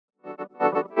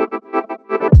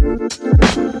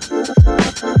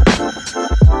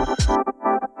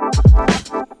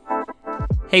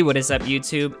Hey, what is up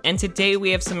YouTube? And today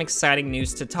we have some exciting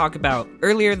news to talk about.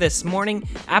 Earlier this morning,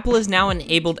 Apple has now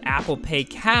enabled Apple Pay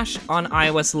Cash on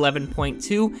iOS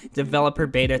 11.2 Developer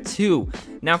Beta 2.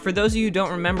 Now for those of you who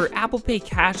don't remember, Apple Pay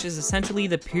Cash is essentially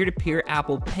the peer-to-peer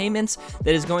Apple payments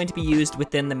that is going to be used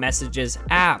within the Messages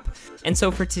app. And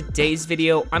so for today's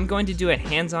video, I'm going to do a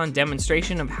hands-on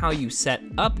demonstration of how you set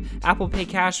up Apple Pay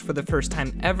Cash for the first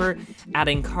time ever,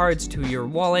 adding cards to your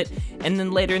wallet, and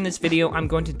then later in this video, I'm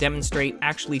going to demonstrate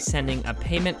actually sending a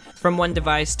payment from one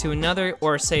device to another,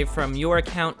 or say from your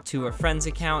account to a friend's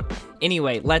account.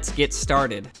 Anyway, let's get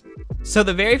started. So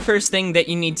the very first thing that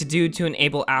you need to do to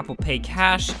enable Apple Pay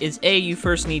Cash is you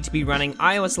first need to be running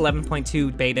iOS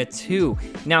 11.2 Beta 2.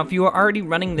 Now if you are already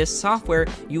running this software,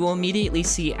 you will immediately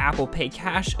see Apple Pay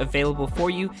Cash available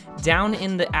for you down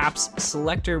in the apps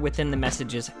selector within the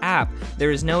Messages app.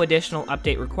 There is no additional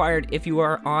update required if you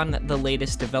are on the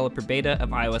latest developer beta of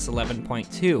iOS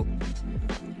 11.2.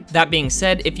 That being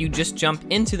said, if you just jump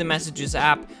into the Messages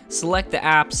app, select the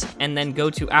apps, and then go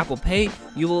to Apple Pay,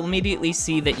 you will immediately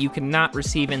see that you cannot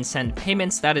receive and send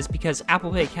payments. That is because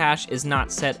Apple Pay Cash is not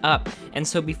set up. And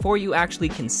so before you actually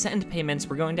can send payments,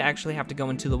 we're going to actually have to go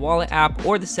into the Wallet app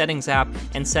or the Settings app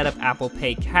and set up Apple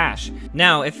Pay Cash.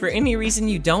 Now, if for any reason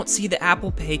you don't see the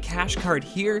Apple Pay Cash card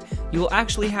here, you will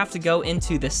actually have to go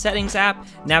into the Settings app,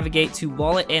 navigate to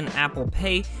Wallet and Apple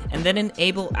Pay, and then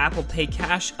enable Apple Pay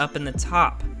Cash up in the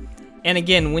top. And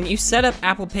again, when you set up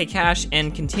Apple Pay Cash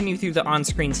and continue through the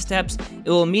on-screen steps,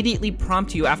 it will immediately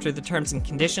prompt you after the terms and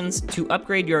conditions to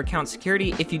upgrade your account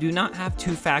security if you do not have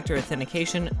two-factor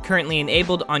authentication currently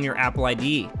enabled on your Apple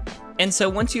ID. And so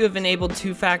once you have enabled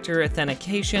two-factor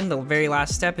authentication, the very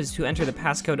last step is to enter the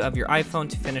passcode of your iPhone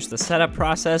to finish the setup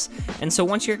process. And so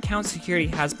once your account security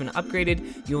has been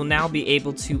upgraded, you will now be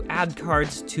able to add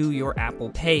cards to your Apple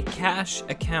Pay Cash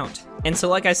account. And so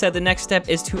like I said, the next step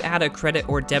is to add a credit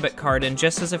or debit card. And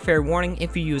just as a fair warning,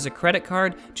 if you use a credit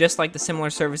card, just like the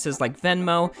similar services like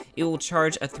Venmo, it will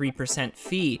charge a 3%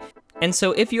 fee. And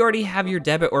so if you already have your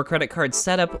debit or credit card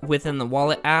set up within the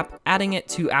Wallet app, adding it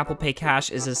to Apple Pay Cash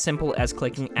is as simple as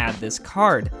clicking Add This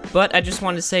Card. But I just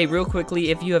wanted to say real quickly,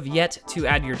 if you have yet to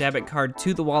add your debit card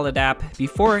to the Wallet app,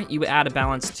 before you add a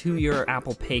balance to your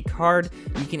Apple Pay card,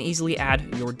 you can easily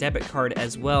add your debit card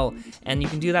as well. And you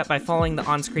can do that by following the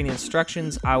on-screen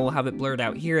instructions. I will have it blurred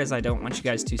out here as I don't want you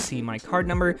guys to see my card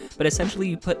number, but essentially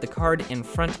you put the card in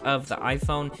front of the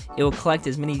iPhone, it will collect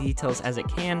as many details as it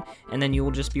can, and then you will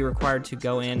just be required to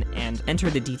go in and enter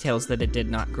the details that it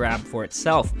did not grab for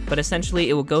itself. But essentially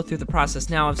it will go through the process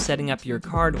now of setting up your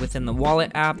card within the Wallet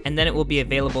app, and then it will be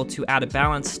available to add a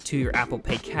balance to your Apple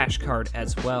Pay Cash card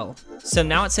as well. So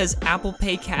now it says Apple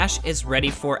Pay Cash is ready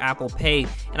for Apple Pay,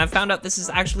 and I found out this is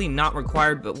actually not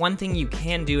required, but one thing you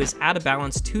can do is add a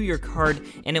balance to your card,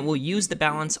 and it will use the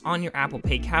balance on your Apple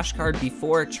Pay Cash card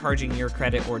before charging your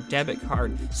credit or debit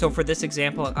card. So for this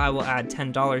example, I will add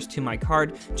 $10 to my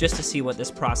card just to see what this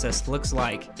process looks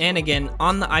like. And again,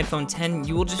 on the iPhone 10,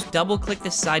 you will just double click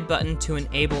the side button to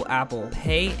enable Apple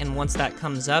Pay, and once that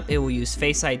comes up, it will use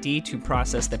Face ID to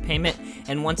process the payment,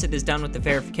 and once it is done with the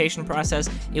verification process,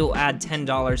 it will add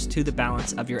 $10 to the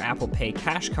balance of your Apple Pay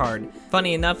Cash card.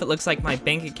 Funny enough, it looks like my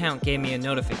bank account gave me a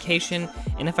notification,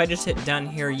 and if I just hit done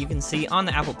here, you can see on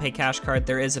the Apple Pay Cash card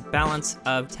there is a balance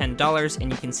of $10,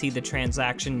 and you can see the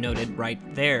transaction noted right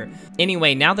there.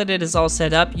 Anyway, now that it is all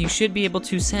set up, you should be able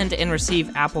to send and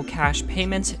receive Apple Cash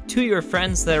payments to your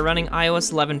friends that are running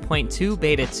iOS 11.2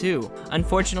 Beta 2.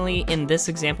 Unfortunately, in this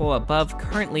example above,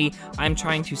 currently I'm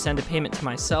trying to send a payment to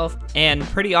myself, and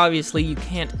pretty obviously you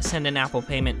can't send an Apple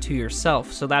payment to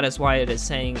yourself, so that is why it is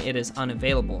saying it is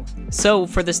unavailable. So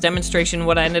for this demonstration,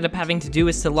 what I ended up having to do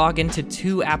is to log into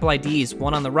two Apple IDs,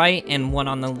 one on the right and one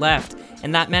on the left,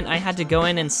 and that meant I had to go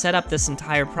in and set up this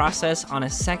entire process on a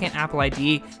second Apple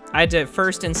ID. I had to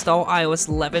first install iOS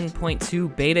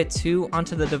 11.2 Beta 2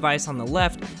 onto the device on the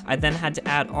left. I then had to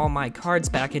add all my cards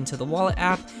back into the Wallet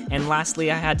app, and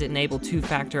lastly I had to enable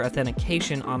two-factor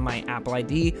authentication on my Apple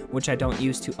ID, which I don't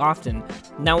use too often.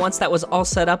 Now once that was all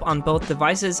set up on both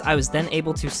devices, I was then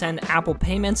able to send Apple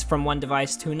payments from one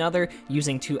device to another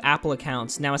using two Apple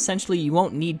accounts. Now essentially you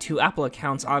won't need two Apple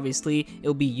accounts, obviously,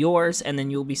 it'll be yours and then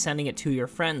you'll be sending it to your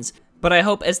friends. But I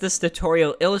hope as this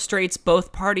tutorial illustrates,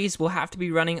 both parties will have to be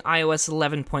running iOS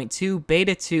 11.2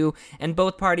 Beta 2, and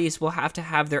both parties will have to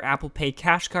have their Apple Pay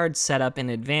Cash card set up in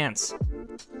advance.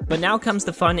 But now comes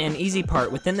the fun and easy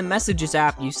part. Within the Messages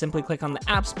app, you simply click on the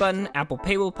Apps button, Apple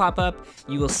Pay will pop up,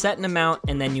 you will set an amount,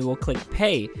 and then you will click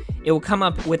Pay. It will come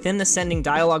up within the sending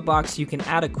dialog box. You can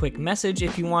add a quick message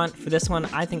if you want. For this one,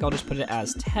 I think I'll just put it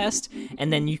as test,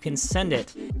 and then you can send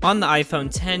it. On the iPhone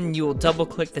 10, you will double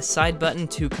click the side button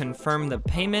to confirm the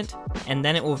payment, and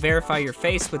then it will verify your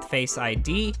face with Face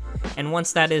ID. And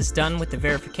once that is done with the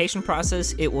verification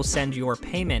process, it will send your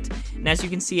payment. And as you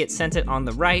can see, it sent it on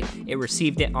the right, it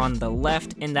received it on the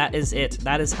left, and that is it.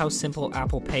 That is how simple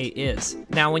Apple Pay is.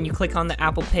 Now, when you click on the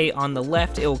Apple Pay on the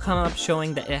left, it will come up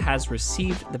showing that it has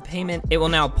received the payment. It will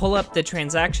now pull up the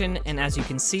transaction, and as you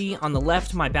can see on the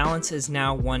left, my balance is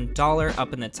now $1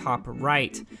 up in the top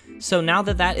right. So now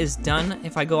that that is done,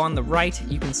 if I go on the right,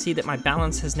 you can see that my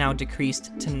balance has now decreased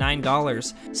to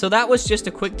 $9. So that was just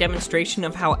a quick demonstration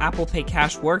of how Apple Pay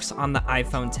Cash works on the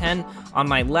iPhone 10. On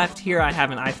my left here, I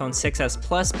have an iPhone 6s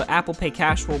Plus, but Apple Pay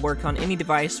Cash will work on any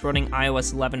device running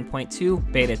iOS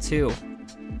 11.2 Beta 2.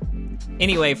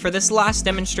 Anyway, for this last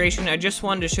demonstration, I just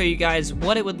wanted to show you guys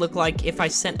what it would look like if I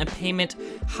sent a payment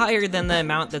higher than the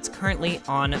amount that's currently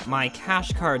on my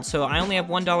cash card. So I only have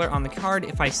 $1 on the card.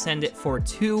 If I send it for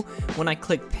 $2, when I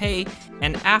click pay,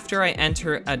 and after I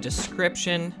enter a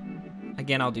description,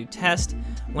 again, I'll do test.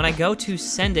 When I go to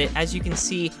send it, as you can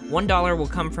see, $1 will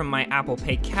come from my Apple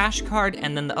Pay Cash card,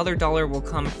 and then the other $1 will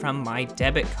come from my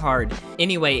debit card.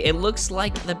 Anyway, it looks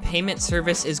like the payment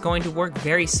service is going to work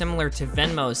very similar to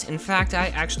Venmo's. In fact, I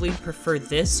actually prefer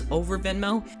this over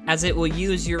Venmo, as it will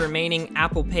use your remaining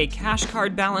Apple Pay Cash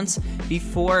card balance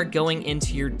before going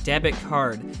into your debit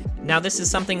card. Now, this is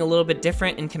something a little bit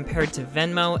different in compared to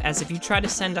Venmo, as if you try to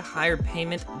send a higher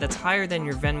payment that's higher than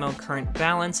your Venmo current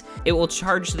balance, it will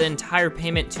charge the entire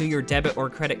payment to your debit or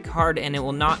credit card, and it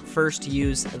will not first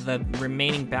use the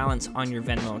remaining balance on your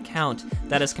Venmo account.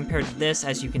 That is compared to this,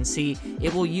 as you can see,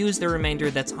 it will use the remainder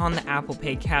that's on the Apple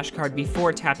Pay Cash card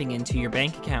before tapping into your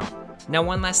bank account. Now,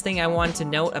 one last thing I wanted to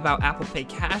note about Apple Pay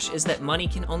Cash is that money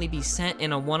can only be sent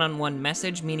in a one-on-one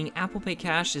message, meaning Apple Pay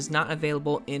Cash is not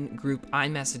available in group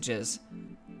iMessages.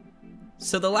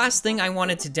 So the last thing I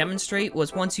wanted to demonstrate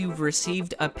was once you've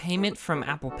received a payment from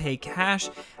Apple Pay Cash,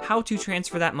 how to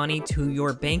transfer that money to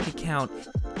your bank account.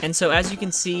 And so as you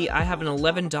can see, I have an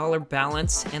 $11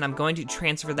 balance, and I'm going to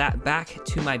transfer that back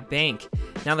to my bank.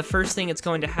 Now, the first thing it's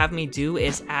going to have me do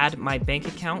is add my bank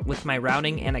account with my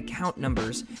routing and account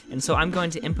numbers. And so I'm going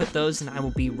to input those, and I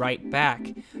will be right back.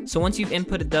 So once you've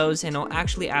inputted those, and it'll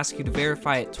actually ask you to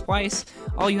verify it twice,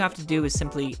 all you have to do is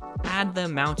simply add the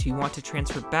amount you want to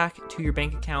transfer back to your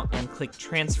bank account and click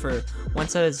transfer.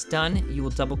 Once that is done, you will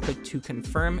double click to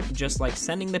confirm. Just like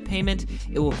sending the payment,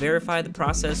 it will verify the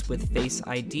process with Face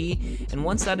ID, and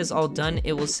once that is all done,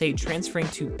 it will say transferring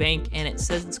to bank, and it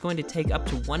says it's going to take up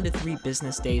to 1 to 3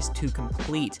 business days to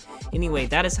complete. Anyway,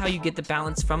 that is how you get the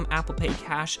balance from Apple Pay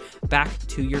Cash back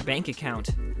to your bank account.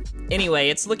 Anyway,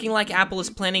 it's looking like Apple is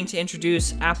planning to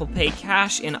introduce Apple Pay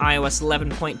Cash in iOS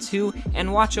 11.2 and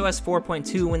watchOS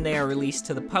 4.2 when they are released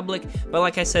to the public, but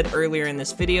like I said earlier in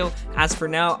this video, as for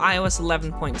now, iOS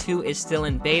 11.2 is still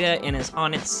in beta and is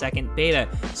on its second beta.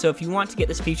 So if you want to get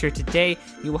this feature today,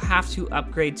 you will have to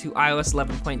upgrade to iOS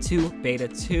 11.2 Beta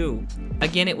 2.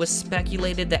 Again, it was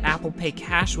speculated that Apple Pay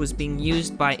Cash was being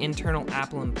used by internal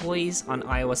Apple employees on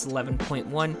iOS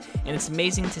 11.1, and it's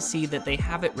amazing to see that they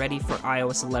have it ready for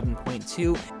iOS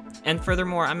 11.2. And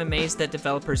furthermore, I'm amazed that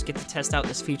developers get to test out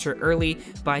this feature early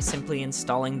by simply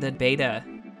installing the beta.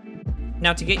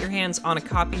 Now, to get your hands on a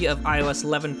copy of iOS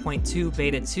 11.2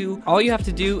 Beta 2, all you have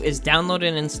to do is download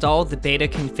and install the beta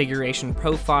configuration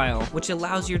profile, which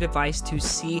allows your device to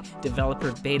see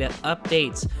developer beta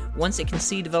updates. Once it can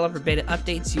see developer beta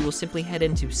updates, you will simply head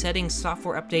into Settings,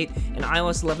 Software Update, and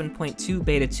iOS 11.2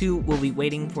 Beta 2 will be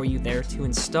waiting for you there to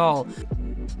install.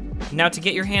 Now, to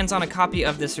get your hands on a copy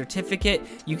of the certificate,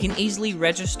 you can easily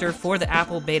register for the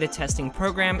Apple beta testing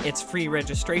program. It's free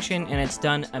registration and it's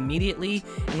done immediately.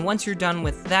 And once you're done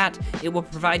with that, it will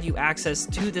provide you access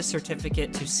to the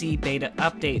certificate to see beta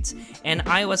updates. And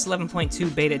iOS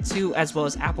 11.2 Beta 2 as well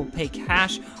as Apple Pay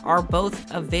Cash are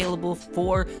both available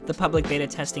for the public beta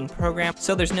testing program.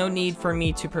 So there's no need for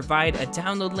me to provide a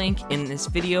download link in this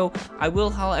video. I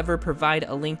will, however, provide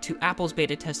a link to Apple's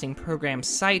beta testing program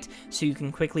site so you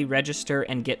can quickly register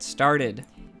and get started.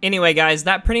 Anyway, guys,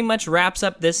 that pretty much wraps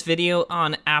up this video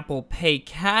on Apple Pay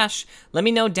Cash. Let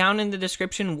me know down in the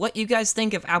description what you guys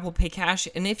think of Apple Pay Cash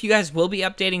and if you guys will be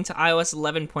updating to iOS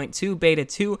 11.2 Beta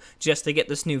 2 just to get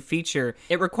this new feature.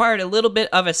 It required a little bit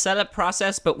of a setup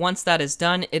process, but once that is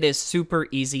done, it is super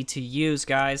easy to use,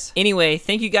 guys. Anyway,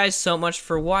 thank you guys so much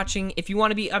for watching. If you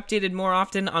want to be updated more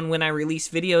often on when I release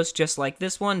videos just like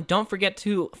this one, don't forget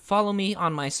to follow me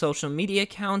on my social media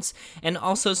accounts and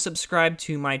also subscribe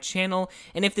to my channel.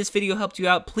 And if if this video helped you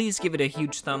out, please give it a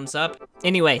huge thumbs up.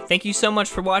 Anyway, thank you so much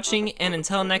for watching, and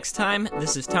until next time,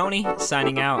 this is Tony,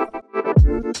 signing out.